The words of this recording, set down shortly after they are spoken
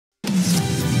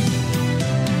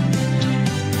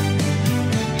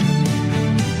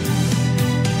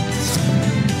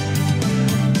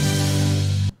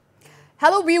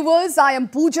Hello viewers, I am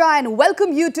Pooja and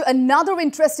welcome you to another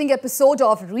interesting episode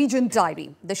of Region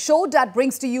Diary, the show that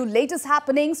brings to you latest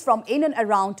happenings from in and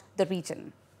around the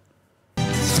region.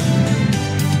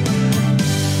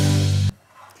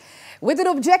 With an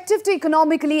objective to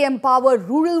economically empower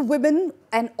rural women,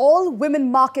 an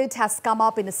all-women market has come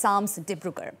up in Assam's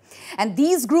Dibrugarh. And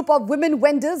these group of women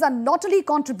vendors are not only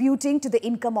contributing to the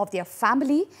income of their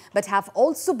family, but have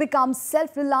also become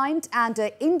self-reliant and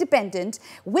independent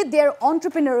with their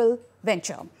entrepreneurial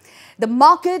venture. The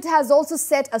market has also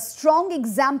set a strong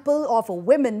example of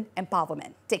women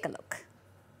empowerment. Take a look.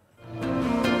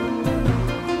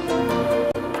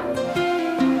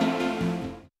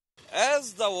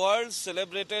 As the world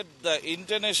celebrated the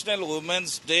International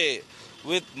Women's Day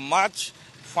with much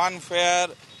fanfare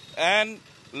and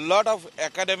lot of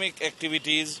academic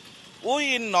activities,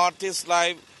 we in Northeast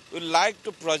Live would like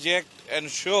to project and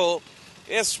show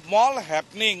a small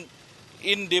happening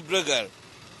in Dibrugarh.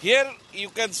 Here you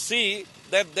can see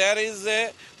that there is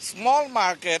a small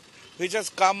market which has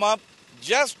come up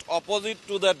just opposite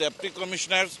to the Deputy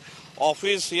Commissioner's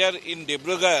office here in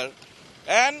Dibrugarh.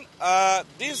 And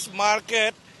this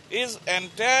market is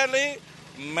entirely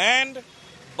manned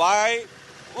by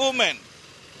women.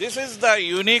 This is the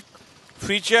unique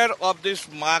feature of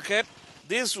this market.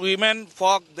 These women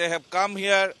folk, they have come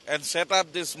here and set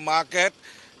up this market,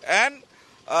 and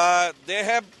they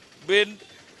have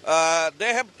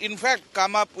in fact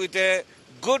come up with a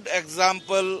good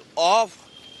example of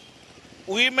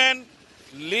women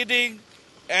leading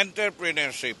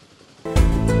entrepreneurship.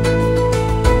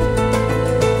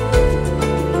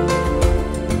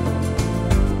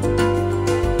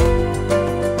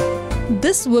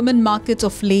 This women market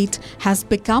of late has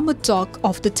become a talk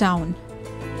of the town.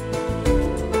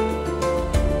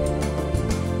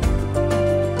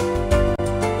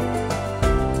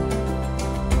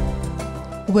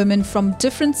 Women from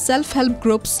different self-help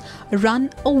groups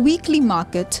run a weekly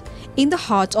market in the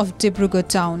heart of Dibrugarh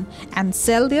town and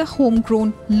sell their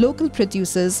homegrown local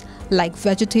produces like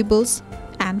vegetables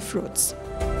and fruits.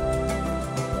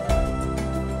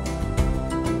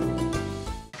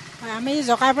 আমি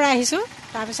joker পৰা আহিছো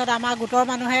তাৰপিছত আমাৰ গোটৰ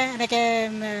মানুহে এনেকে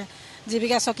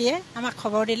জীৱিকা চকীয়ে আমাক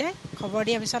খবৰ দিলে খবৰ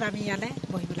দিয়াৰ পিছত আমি ইয়ালে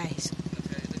বহিবলৈ আহিছো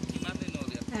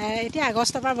এতিয়া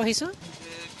আগষ্টৰ পৰা বহিছো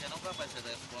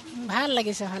ভাল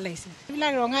লাগিছে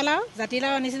এইবিলাক ৰঙালাও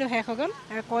জাতিলাও আনিছিলো শেষ হৈ গ'ল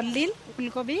আৰু কলডিল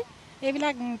ফুলকবি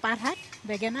এইবিলাক পাত শাক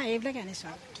বেঙেনা এইবিলাক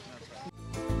আনিছো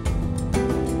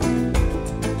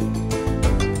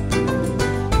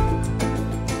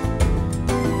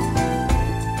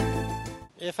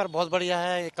ये सर बहुत बढ़िया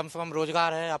है, कम से कम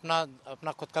रोजगार है,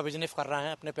 अपना खुद का बिजनेस कर रहे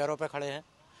हैं, अपने पैरों पे खड़े हैं।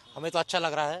 हमें तो अच्छा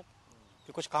लग रहा है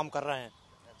कि कुछ काम कर रहे हैं,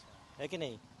 है कि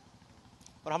नहीं?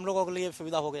 और हम लोगों के लिए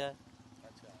सुविधा हो गया है।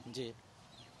 जी।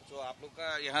 तो आप लोग का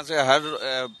यहाँ से हर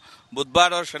बुधवार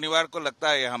और शनिवार को लगता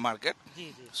है यहाँ मार्केट? जी।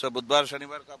 सो बुधवार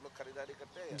शनिवार को आप लोग खरीदारी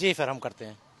करते हैं? जी सर, हम करते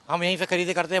हैं। हम यहीं से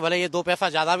खरीदी करते हैं, भले ये 2 पैसा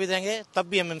ज्यादा भी देंगे तब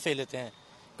भी हम इनसे ही लेते हैं,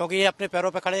 क्योंकि ये अपने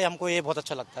पैरों पे खड़े, हमको ये बहुत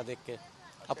अच्छा लगता है देख के।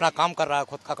 अपना काम कर रहा है,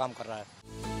 खुद का काम कर रहा है।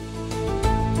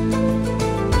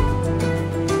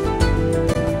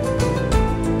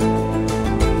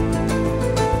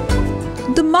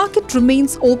 The market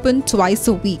remains open twice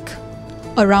a week.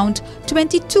 Around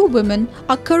 22 women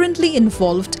are currently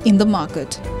involved in the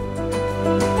market.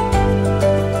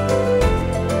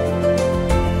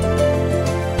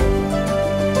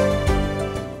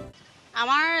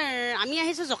 আমি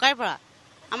আহিছো জকাৰ পৰা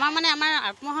আমাৰ মানে আমাৰ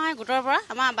আত্মসহায়ক গোটৰ পৰা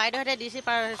আমাৰ বাইদেউহঁতে ডিসি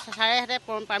ছাৰেহঁতে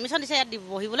পাৰমিশন দিছে ইয়াত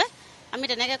বহিবলৈ আমি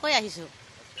তেনেকৈ কৈ আহিছো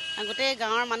গোটেই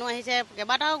গাঁৱৰ মানুহ আহিছে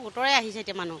কেইবাটাও গোটৰে আহিছে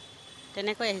এতিয়া মানুহ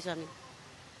তেনেকৈ আহিছো আমি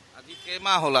আজি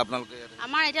কেইমাহ হ'ল আপোনালোকে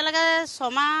আমাৰ এতিয়ালৈকে 6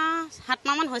 মাহ 7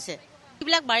 মাহ মান হৈছে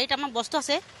এইবিলাক বাৰীত আমাৰ বস্তু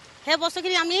আছে সেই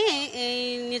বস্তুখিনি আমি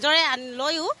নিজৰে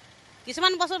লৈও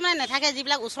কিছুমান বস্তু মানে নাথাকে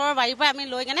যিবিলাক ওচৰৰ বাৰীৰ পৰা আমি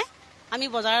লৈ কেনে আমি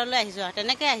বজাৰলৈ আহিছো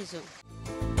তেনেকৈ আহিছো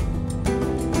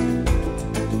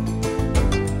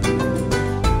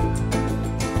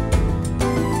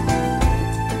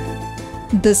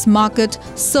This market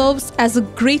serves as a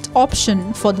great option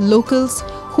for the locals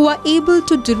who are able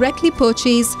to directly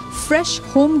purchase fresh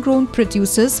homegrown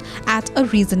produces at a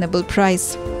reasonable price.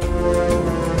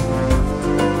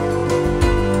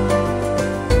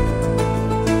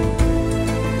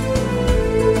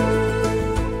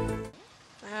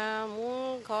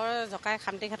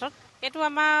 খামটিঘাটত এটো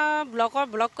আমাৰ ব্লক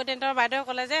কোৰ্ডিনেটৰ বাইদেউ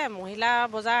ক'লে যে মহিলা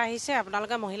বজাৰ আহিছে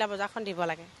আপোনালোকে মহিলা বজাৰখন দিব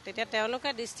লাগে তেতিয়া তেওঁলোকে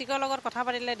ডিস্ট্ৰিক্টৰ লগত কথা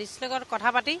পাতিলে ডিস্ট্ৰিক্টৰ লগত কথা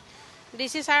পাতি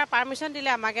ডিসি ছাৰ পাৰমিশন দিলে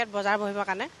আমাক ইয়াত বজাৰ বহিবৰ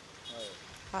কাৰণে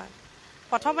হয়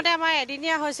প্ৰথমতে আমাৰ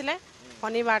এদিনীয়া হৈছিলে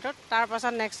শনিবাৰটোত তাৰ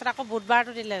পাছত নেক্সট আকৌ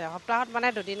বুধবাৰটো দিলে সপ্তাহত মানে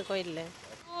 2 দিন কৰি দিলে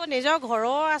নিজৰ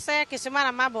ঘৰো আছে, কিছুমান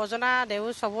আমাৰ বজনা দেউ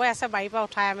চবৰে আছে, বাৰীৰ পৰা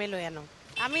উঠাই আমি লৈ আনো।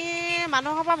 আমি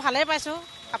মানুহৰ পৰা ভালেই পাইছোঁ।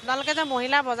 আপোনালোকে যে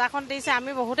মহিলা বজাৰখন দিছে,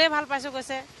 আমি বহুতেই ভাল পাইছোঁ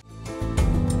কৈছে।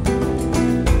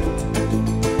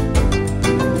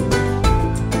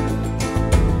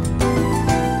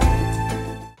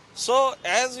 So,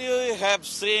 as you have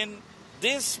seen,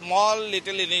 this small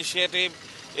little initiative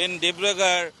in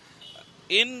Dibrugarh,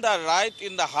 in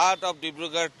the heart of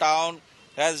Dibrugarh town,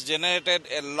 has generated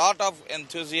a lot of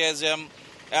enthusiasm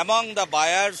among the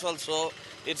buyers also.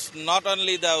 It's not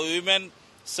only the women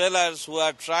sellers who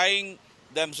are trying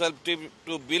themselves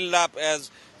to build up as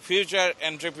future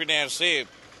entrepreneurship.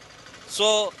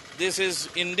 So, this is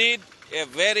indeed a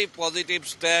very positive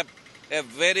step,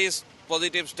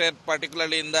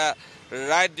 particularly in the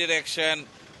right direction,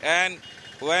 and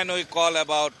when we call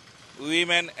about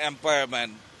women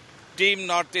empowerment. Team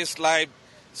Northeast Live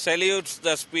salutes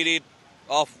the spirit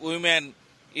of women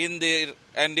in their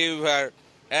endeavor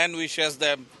and wishes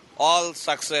them all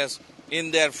success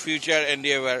in their future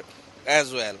endeavor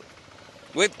as well.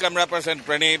 With camera person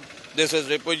Praneep, this is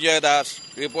Ripuja Das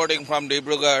reporting from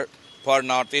Dibrugarh for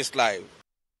Northeast Live.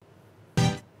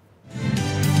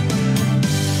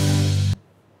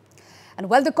 And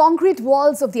while the concrete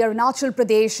walls of the Arunachal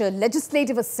Pradesh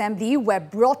Legislative Assembly were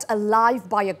brought alive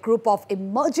by a group of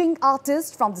emerging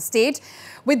artists from the state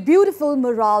with beautiful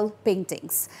mural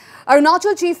paintings.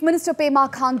 Arunachal Chief Minister Pema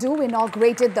Khandu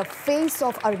inaugurated the Face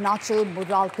of Arunachal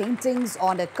mural paintings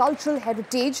on the cultural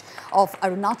heritage of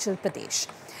Arunachal Pradesh.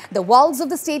 The walls of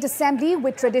the State Assembly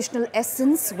with traditional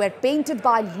essence were painted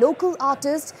by local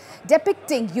artists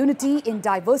depicting unity in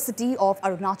diversity of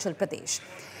Arunachal Pradesh.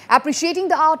 Appreciating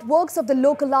the artworks of the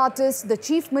local artists, the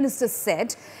Chief Minister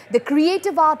said the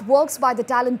creative artworks by the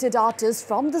talented artists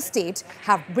from the state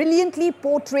have brilliantly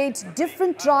portrayed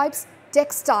different tribes,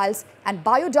 textiles and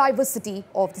biodiversity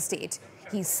of the state.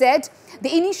 He said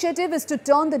the initiative is to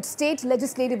turn the State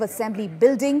Legislative Assembly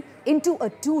building into a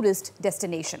tourist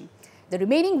destination. The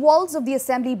remaining walls of the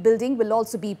Assembly building will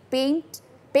also be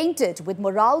painted with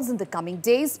murals in the coming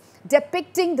days,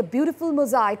 depicting the beautiful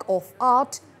mosaic of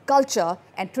art, culture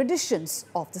and traditions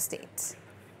of the state.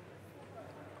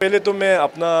 पहले तो मैं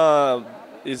अपना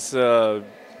इस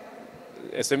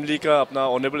assembly का अपना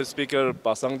honourable speaker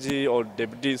Pasang जी और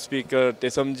deputy speaker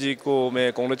Tesam जी को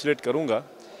मैं कॉन्ग्रेचुलेट करूंगा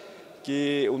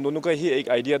कि उन दोनों का ही एक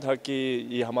आइडिया था कि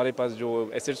ये हमारे पास जो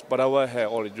एसेट्स पड़ा हुआ है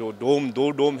और जो दो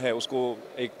डोम है उसको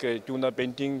एक क्यों ना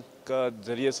पेंटिंग का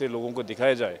जरिए से लोगों को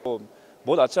दिखाया जाए। तो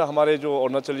बहुत अच्छा हमारे जो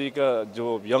अरुणाचली का जो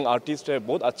यंग आर्टिस्ट है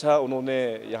बहुत अच्छा उन्होंने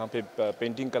यहाँ पे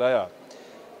पेंटिंग कराया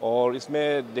और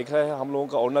इसमें देखा है हम लोगों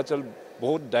का अरुणाचल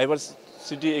बहुत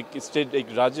डाइवर्सिटी एक स्टेट एक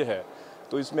राज्य है।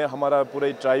 तो इसमें हमारा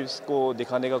पूरे ट्राइब्स को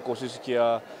दिखाने का कोशिश किया,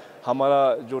 हमारा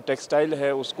जो टेक्सटाइल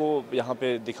है उसको यहाँ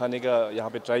पे दिखाने का यहाँ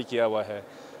पे ट्राई किया हुआ है।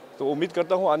 तो उम्मीद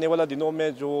करता हूँ आने वाला दिनों में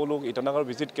जो लोग ईटानगर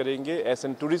विज़िट करेंगे एज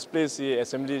एन टूरिस्ट प्लेस ये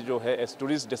असेंबली जो है एज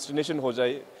टूरिस्ट डेस्टिनेशन हो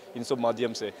जाए इन सब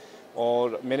माध्यम से।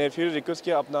 और मैंने फिर रिक्वेस्ट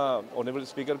किया अपना ऑनरेबल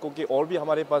स्पीकर को कि और भी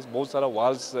हमारे पास बहुत सारा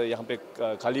वॉल्स यहाँ पे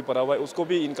खाली पड़ा हुआ है उसको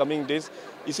भी इन कमिंग डेज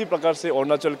इसी प्रकार से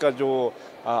अरुणाचल का जो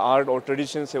आर्ट और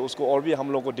ट्रेडिशंस है उसको और भी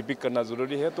हम लोग को डिपिक्ट करना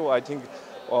ज़रूरी है। तो आई थिंक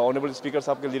ऑनरेबल स्पीकर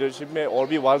साहब के लीडरशिप में और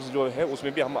भी वॉल्स जो है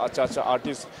उसमें भी हम अच्छा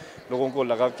आर्टिस्ट लोगों को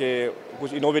लगा के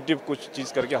कुछ इनोवेटिव कुछ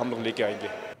चीज़ करके हम लोग लेके आएंगे।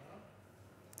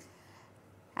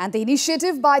 And the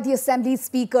initiative by the Assembly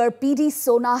Speaker P.D.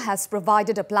 Sona has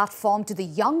provided a platform to the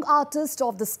young artists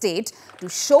of the state to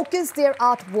showcase their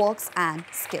artworks and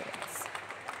skills.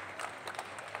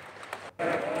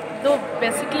 So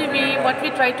basically, what we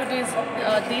try to do is,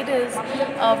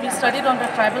 we studied on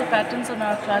the tribal patterns on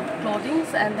our clothing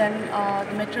and then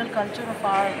the material culture of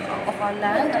our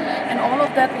land, and all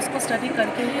of that usko study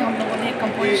करके ही हम लोगों ने एक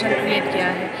composition create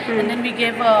किया है, and then we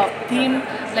gave a theme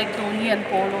like Dhoni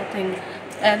and Polo thing.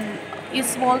 And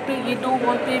इस wall पे ये दो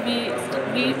wall पे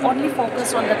we only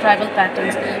focus on the tribal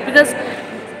patterns because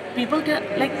people can,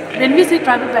 like when we see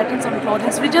tribal patterns on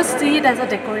clothing we just see it as a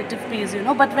decorative piece, you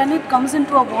know, but when it comes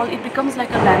into a wall it becomes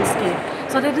like a landscape.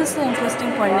 So that is the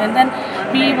interesting point. And then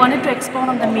we wanted to explore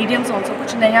on the mediums also,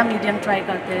 कुछ नया medium try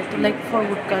करते हैं, तो like for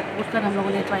woodcut हम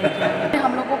लोगों ने try किया है।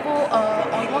 हम लोगों को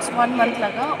almost 1 month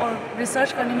लगा और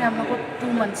research करने में हम लोगों को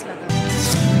 2 months लगा।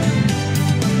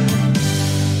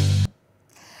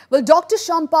 Well, Dr.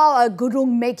 Shampa Gurung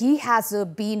Meghi has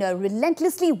been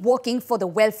relentlessly working for the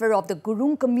welfare of the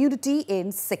Gurung community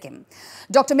in Sikkim.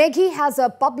 Dr. Meghi has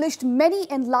published many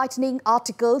enlightening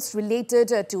articles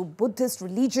related to Buddhist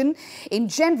religion in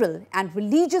general and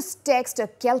religious text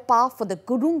Kelpa for the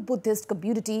Gurung Buddhist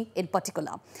community in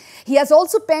particular. He has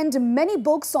also penned many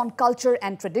books on culture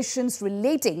and traditions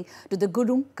relating to the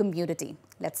Gurung community.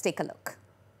 Let's take a look.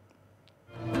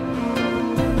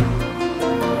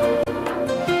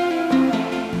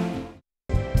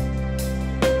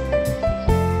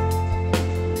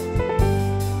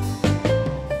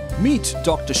 Meet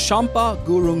Dr. Shampa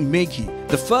Gurung Meghi,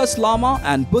 the first Lama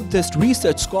and Buddhist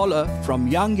research scholar from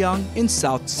Yangyang in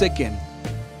South Sikkim,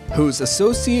 who is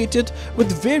associated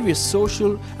with various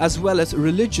social as well as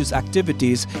religious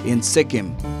activities in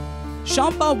Sikkim.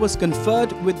 Shampa was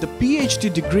conferred with the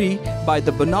PhD degree by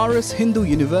the Banaras Hindu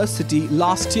University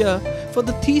last year for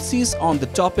the thesis on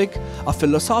the topic A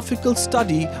Philosophical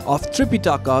Study of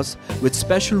Tripitakas with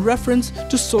special reference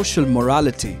to social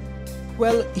morality.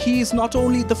 Well, he is not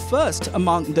only the first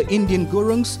among the Indian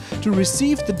Gurungs to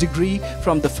receive the degree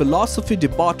from the Philosophy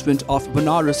Department of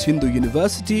Banaras Hindu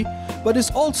University, but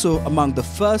is also among the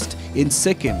first in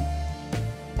Sikkim.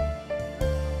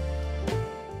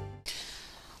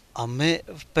 मैं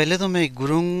पहले तो मैं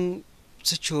गुरुंग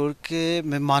से छोड़ के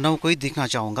मैं मानव को ही देखना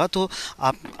चाहूँगा। तो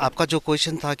आपका जो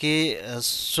क्वेश्चन था कि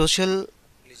सोशल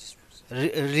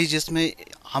रिलीजियस में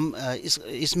हम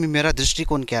इसमें मेरा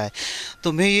दृष्टिकोण क्या है,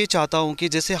 तो मैं ये चाहता हूँ कि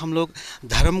जैसे हम लोग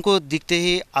धर्म को दिखते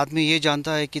ही आदमी ये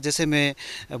जानता है कि जैसे मैं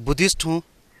बुद्धिस्ट हूँ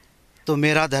तो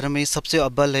मेरा धर्म ही सबसे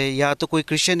अव्वल है, या तो कोई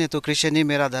क्रिश्चियन है तो क्रिश्चियन ही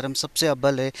मेरा धर्म सबसे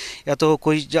अव्वल है, या तो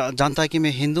कोई जानता है कि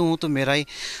मैं हिंदू हूँ तो मेरा ही।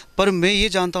 पर मैं ये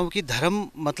जानता हूँ कि धर्म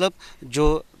मतलब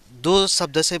जो दो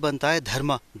शब्द से बनता है,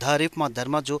 धर्म, धरिप्मा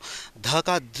धर्म, जो ध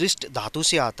का दृष्ट धातु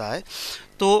से आता है,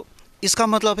 तो इसका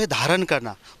मतलब है धारण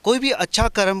करना। कोई भी अच्छा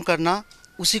कर्म करना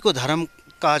उसी को धर्म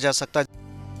कहा जा सकता है।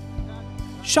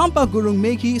 Shampa Gurung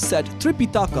Meghi said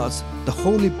Tripitakas, the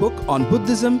holy book on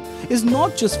Buddhism, is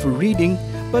not just for reading,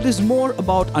 but is more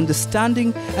about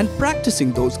understanding and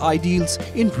practicing those ideals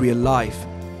in real life.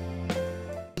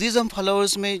 Buddhism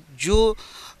followers में जो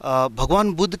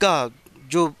भगवान बुद्ध का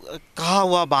जो कहा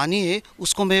हुआ वाणी है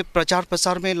उसको मैं प्रचार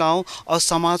प्रसार में लाऊं और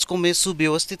समाज को मैं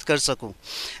सुव्यवस्थित कर सकूं।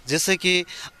 जैसे कि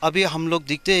अभी हम लोग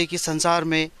देखते हैं कि संसार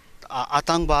में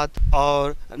आतंकवाद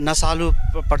और नशालु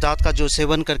पदार्थ का जो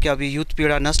सेवन करके अभी यूथ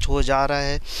पीड़ा नष्ट हो जा रहा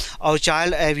है, और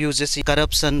चाइल्ड एब्यूज जैसी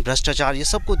करप्शन, भ्रष्टाचार, ये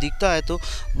सब को दिखता है। तो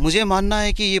मुझे मानना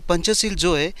है कि ये पंचशील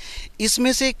जो है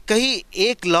इसमें से कहीं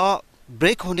एक लॉ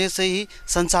ब्रेक होने से ही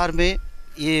संसार में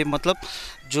ये मतलब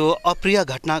जो अप्रिय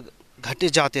घटना घटे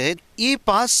जाते हैं, ये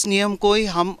 5 नियम को ही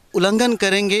हम उल्लंघन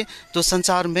करेंगे तो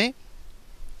संसार में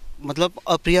मतलब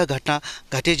अप्रिय घटना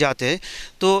घटे जाते हैं।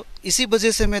 तो इसी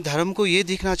वजह से मैं धर्म को ये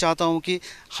दिखना चाहता हूँ कि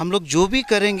हम लोग जो भी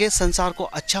करेंगे संसार को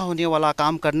अच्छा होने वाला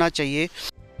काम करना चाहिए।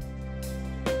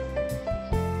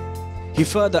 He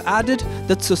further added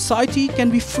that society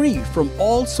can be free from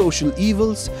all social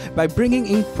evils by bringing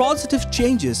in positive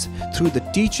changes through the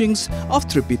teachings of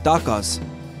Tripitakas.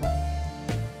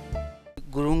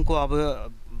 गुरुओं को अब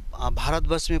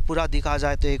भारतवर्ष में पूरा दिखा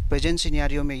जाए तो एक प्रेजेंट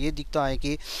सिनेरियो में ये दिखता है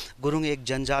कि गुरुंग एक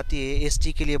जनजाति है,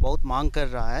 एसटी के लिए बहुत मांग कर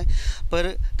रहा है, पर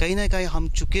कहीं ना कहीं हम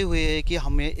चुके हुए हैं कि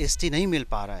हमें एसटी नहीं मिल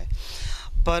पा रहा है।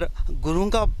 पर गुरुओं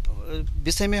का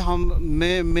विषय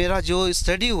में मेरा जो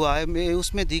स्टडी हुआ है मैं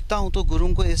उसमें देखता हूँ तो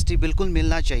गुरुओं को एसटी बिल्कुल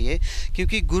मिलना चाहिए,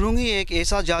 क्योंकि गुरुंग ही एक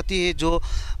ऐसा जाति है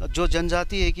जो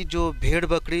जनजाति है कि जो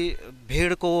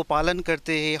भेड़ को वो पालन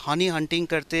करते हैं, हनी हंटिंग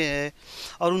करते हैं,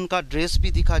 और उनका ड्रेस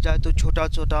भी दिखा जाए तो छोटा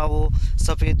छोटा वो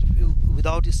सफ़ेद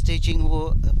विदाउट स्टिचिंग वो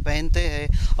पहनते हैं,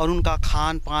 और उनका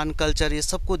खान पान कल्चर ये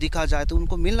सबको दिखा जाए तो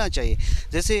उनको मिलना चाहिए।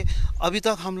 जैसे अभी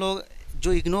तक हम लोग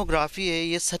जो इग्नोग्राफी है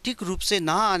ये सटीक रूप से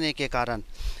ना आने के कारण,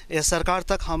 या सरकार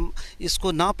तक हम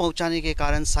इसको ना पहुंचाने के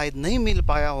कारण शायद नहीं मिल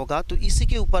पाया होगा, तो इसी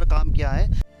के ऊपर काम किया है।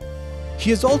 He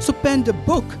has also penned a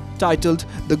book titled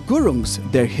The Gurungs,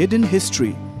 Their Hidden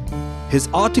History. His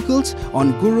articles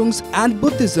on Gurungs and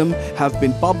Buddhism have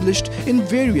been published in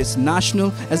various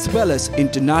national as well as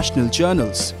international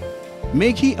journals.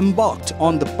 Meghi embarked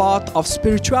on the path of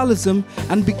spiritualism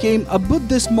and became a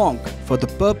Buddhist monk for the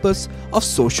purpose of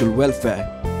social welfare.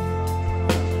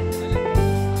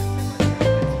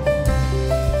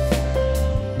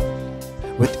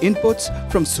 With inputs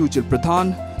from Sujal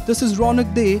Pradhan, this is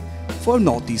Ronak Dey for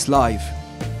Northeast Live.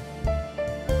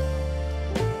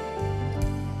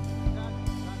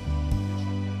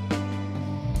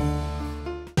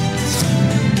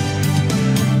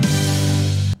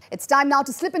 It's time now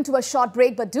to slip into a short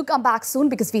break, but do come back soon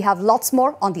because we have lots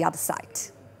more on the other side.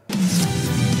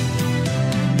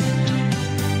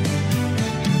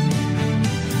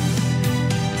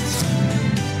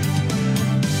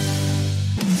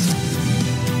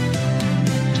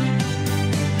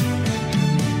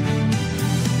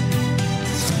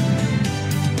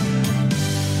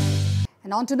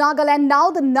 And on to Nagaland now.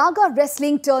 The Naga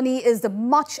wrestling tourney is the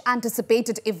much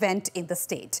anticipated event in the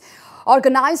state.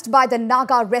 Organized by the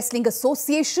Naga Wrestling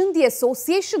Association, the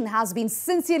association has been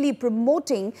sincerely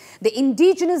promoting the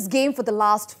indigenous game for the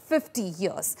last 50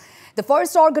 years. The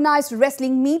first organized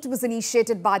wrestling meet was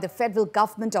initiated by the federal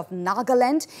government of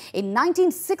Nagaland in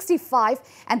 1965,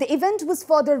 and the event was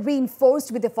further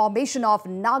reinforced with the formation of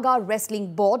Naga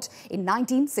Wrestling Board in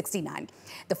 1969.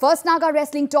 The first Naga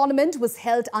wrestling tournament was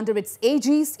held under its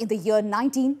aegis in the year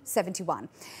 1971.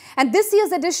 And this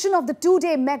year's edition of the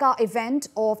two-day mega event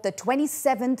of the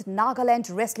 27th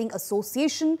Nagaland Wrestling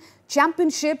Association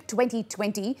Championship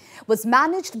 2020 was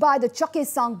managed by the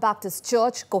Chakesang Baptist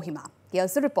Church, Kohima.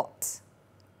 Here's the report.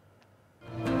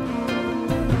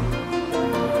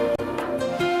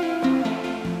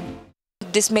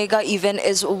 This mega event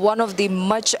is one of the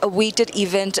much awaited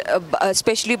event,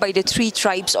 especially by the three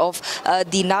tribes of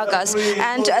the Nagas.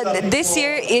 And this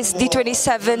year is the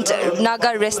 27th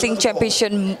Naga Wrestling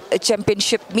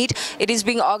Championship meet. It is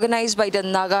being organized by the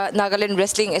Nagaland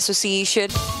Wrestling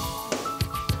Association.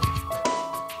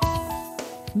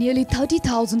 Nearly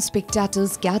 30,000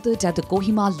 spectators gathered at the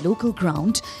Kohima local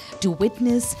ground to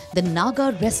witness the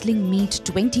Naga Wrestling Meet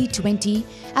 2020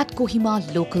 at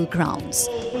Kohima local grounds.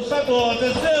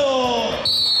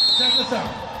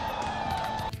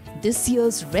 This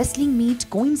year's wrestling meet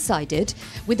coincided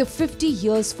with the 50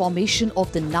 years formation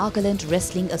of the Nagaland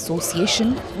Wrestling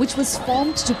Association, which was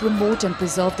formed to promote and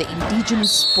preserve the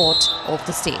indigenous sport of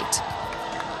the state.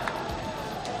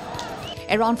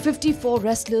 Around 54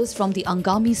 wrestlers from the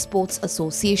Angami Sports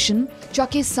Association,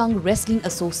 Chakesang Wrestling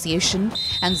Association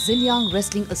and Ziliang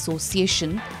Wrestling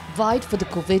Association vied for the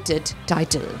coveted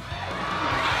title.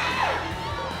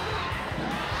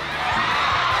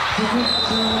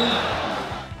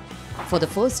 For the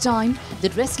first time, the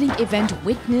wrestling event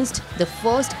witnessed the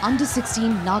first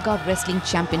Under-16 Naga Wrestling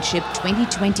Championship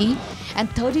 2020, and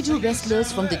 32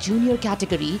 wrestlers from the junior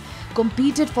category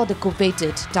competed for the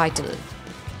coveted title.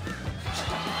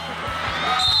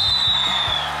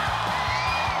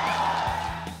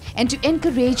 And to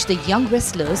encourage the young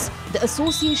wrestlers, the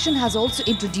association has also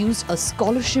introduced a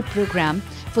scholarship program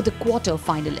for the quarter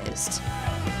finalists.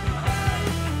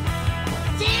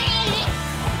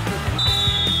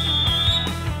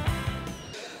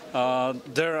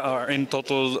 There are in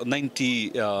total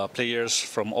 90 players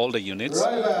from all the units.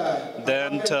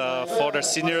 Then for the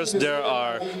seniors there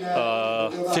are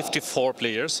 54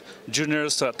 players,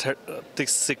 juniors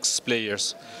 36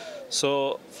 players.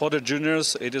 So for the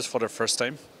juniors it is for the first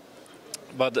time.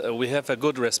 But we have a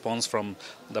good response from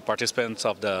the participants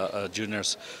of the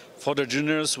juniors. For the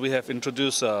juniors, we have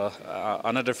introduced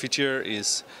another feature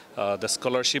is the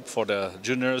scholarship for the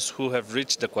juniors who have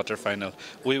reached the quarterfinal.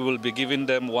 We will be giving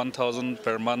them 1,000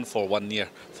 per month for 1 year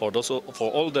for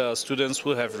all the students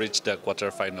who have reached the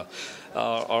quarterfinal.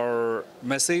 Our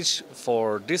message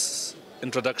for this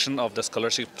introduction of the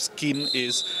scholarship scheme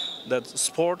is that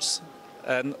sports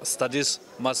and studies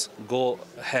must go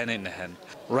hand in hand.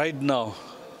 Right now,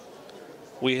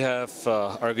 we have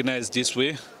organized this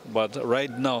way, but right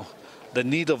now, the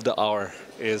need of the hour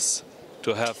is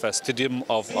to have a stadium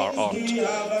of our own,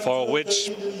 for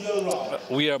which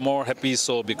we are more happy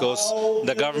so because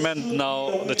the government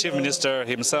now, the Chief Minister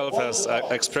himself has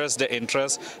expressed the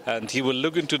interest and he will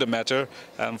look into the matter,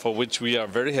 and for which we are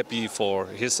very happy for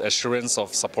his assurance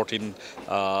of supporting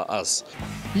us.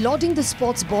 Lauding the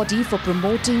sports body for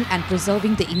promoting and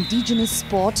preserving the indigenous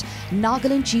sport,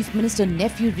 Nagaland Chief Minister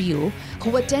Nephew Rio,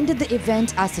 who attended the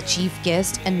event as the chief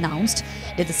guest, announced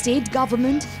that the state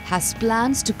government has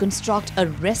plans to construct a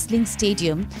wrestling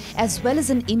stadium as well as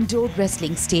an indoor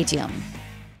wrestling stadium.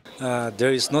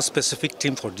 There is no specific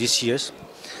theme for this year's,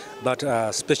 but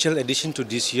a special addition to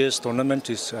this year's tournament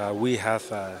is we have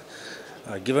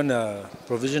given a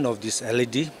provision of this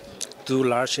LED. 2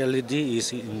 large LED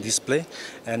is in display,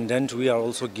 and then we are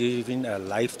also giving a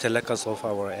live telecast of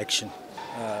our action.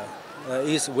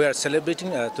 We are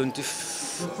celebrating a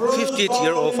 50th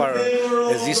year of our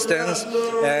existence,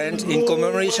 and in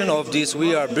commemoration of this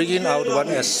we are bringing out one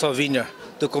as souvenir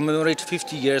to commemorate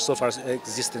 50 years of our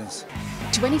existence.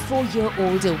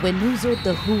 24-year-old Wenuzo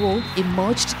the Huo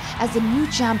emerged as the new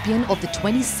champion of the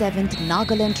 27th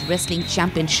Nagaland Wrestling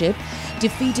Championship,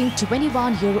 defeating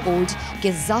 21-year-old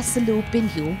Kezasalu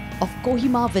Pinyu of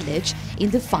Kohima village in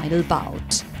the final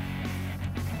bout.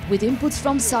 With inputs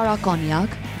from Sara Konyak,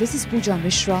 this is Pooja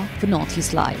Mishra for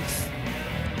Northeast Live.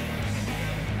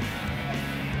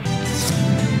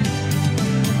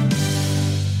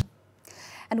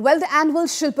 And And well, the annual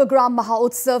Shilpagram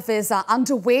Mahotsav is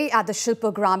underway at the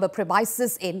Shilpagram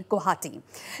premises in Guwahati.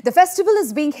 The festival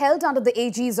is being held under the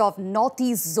aegis of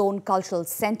Northeast Zone Cultural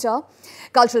Centre.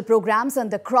 Cultural programs and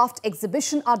the craft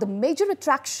exhibition are the major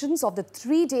attractions of the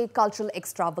three-day cultural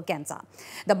extravaganza.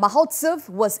 The Mahotsav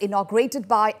was inaugurated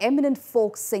by eminent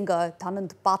folk singer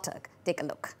Dhanand Pathak. Take a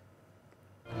look.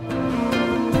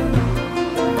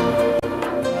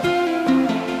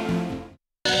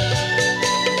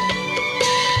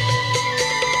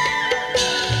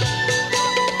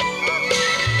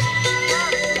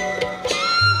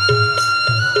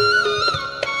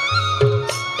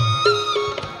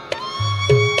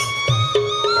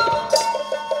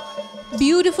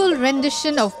 Beautiful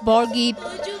rendition of Borgeet,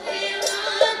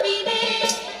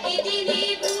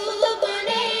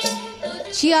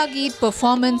 Chiageet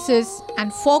performances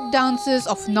and folk dances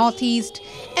of Northeast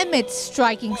amidst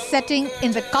striking setting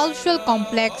in the cultural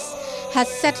complex has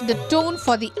set the tone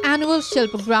for the annual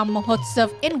Shilpagram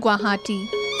Mahotsav in Guwahati.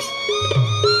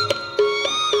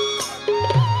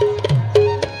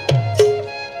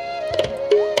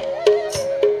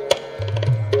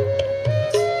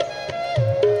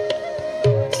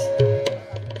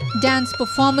 Dance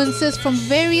performances from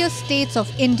various states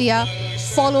of India,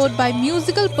 followed by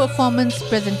musical performance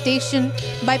presentation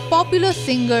by popular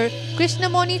singer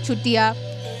Krishnamoni Chutia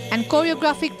and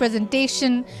choreographic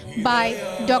presentation by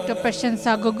Dr.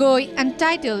 Prashansa Gogoi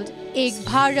entitled Ek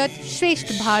Bharat,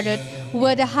 Shresht Bharat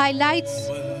were the highlights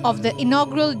of the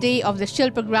inaugural day of the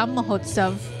Shilpagram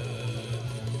Mahotsav.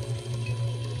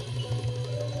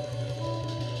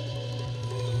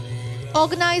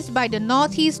 Organized by the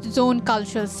Northeast Zone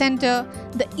Cultural Centre,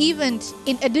 the event,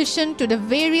 in addition to the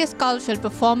various cultural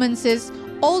performances,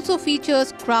 also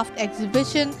features craft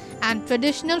exhibition and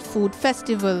traditional food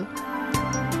festival.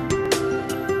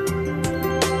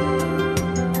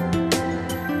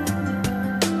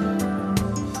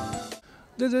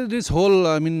 This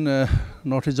whole,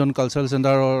 Northeast Zone Cultural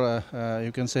Centre, or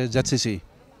you can say ZCC,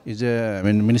 is a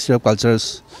Ministry of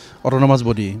Culture's autonomous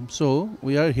body. So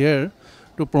we are here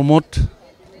to promote,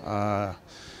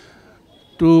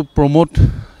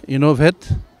 innovate,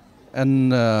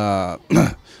 and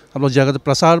हम लोग जगह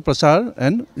प्रसार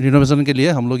and renovation के लिए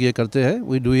हम लोग ये करते हैं.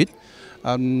 We do it.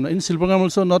 In Shilpagram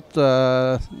also not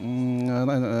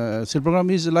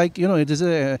Shilpagram is like, it is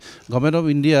a government of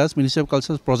India's Ministry of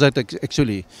Culture's project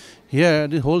actually. Here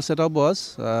the whole setup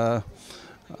was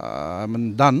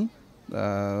done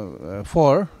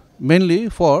mainly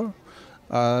for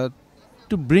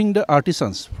to bring the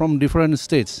artisans from different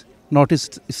states,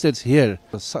 Northeast states here.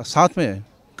 साथ में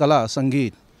कला,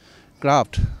 संगीत,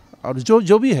 craft और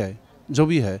जो भी है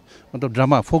मतलब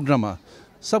drama, फोक drama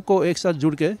सबको एक साथ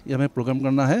जुड़ के ये हमें प्रोग्राम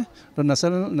करना है. तो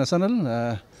national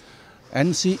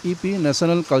NCEP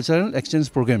national cultural exchange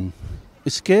programme,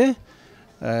 इसके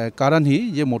कारण ही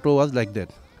ये मोटो was like that.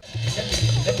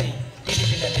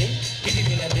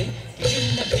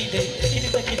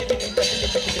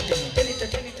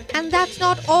 And that's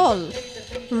not all.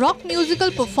 Rock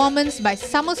musical performance by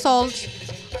Somersault,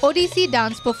 Odissi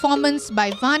dance performance by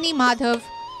Vani Madhav,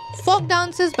 folk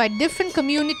dances by different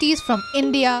communities from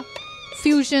India,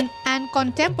 fusion and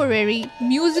contemporary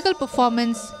musical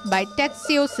performance by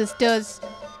Tetseo Sisters,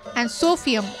 and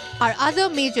Sophium are other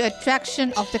major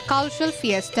attraction of the cultural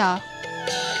fiesta.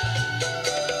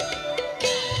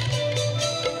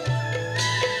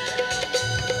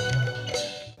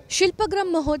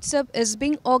 Shilpagram Mahotsav is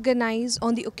being organized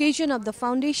on the occasion of the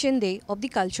Foundation Day of the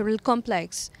Cultural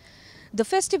Complex. The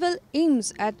festival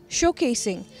aims at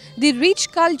showcasing the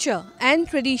rich culture and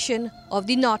tradition of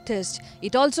the Northeast.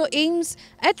 It also aims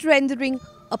at rendering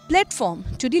a platform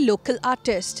to the local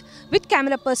artists. With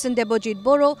camera person Debojit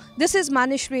Boro, this is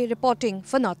Manishri reporting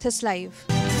for Northeast Live.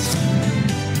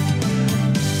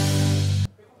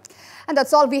 And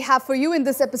that's all we have for you in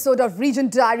this episode of Region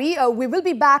Diary. We will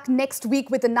be back next week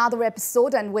with another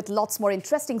episode and with lots more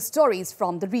interesting stories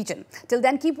from the region. Till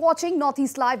then, keep watching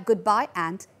Northeast Live. Goodbye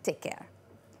and take care.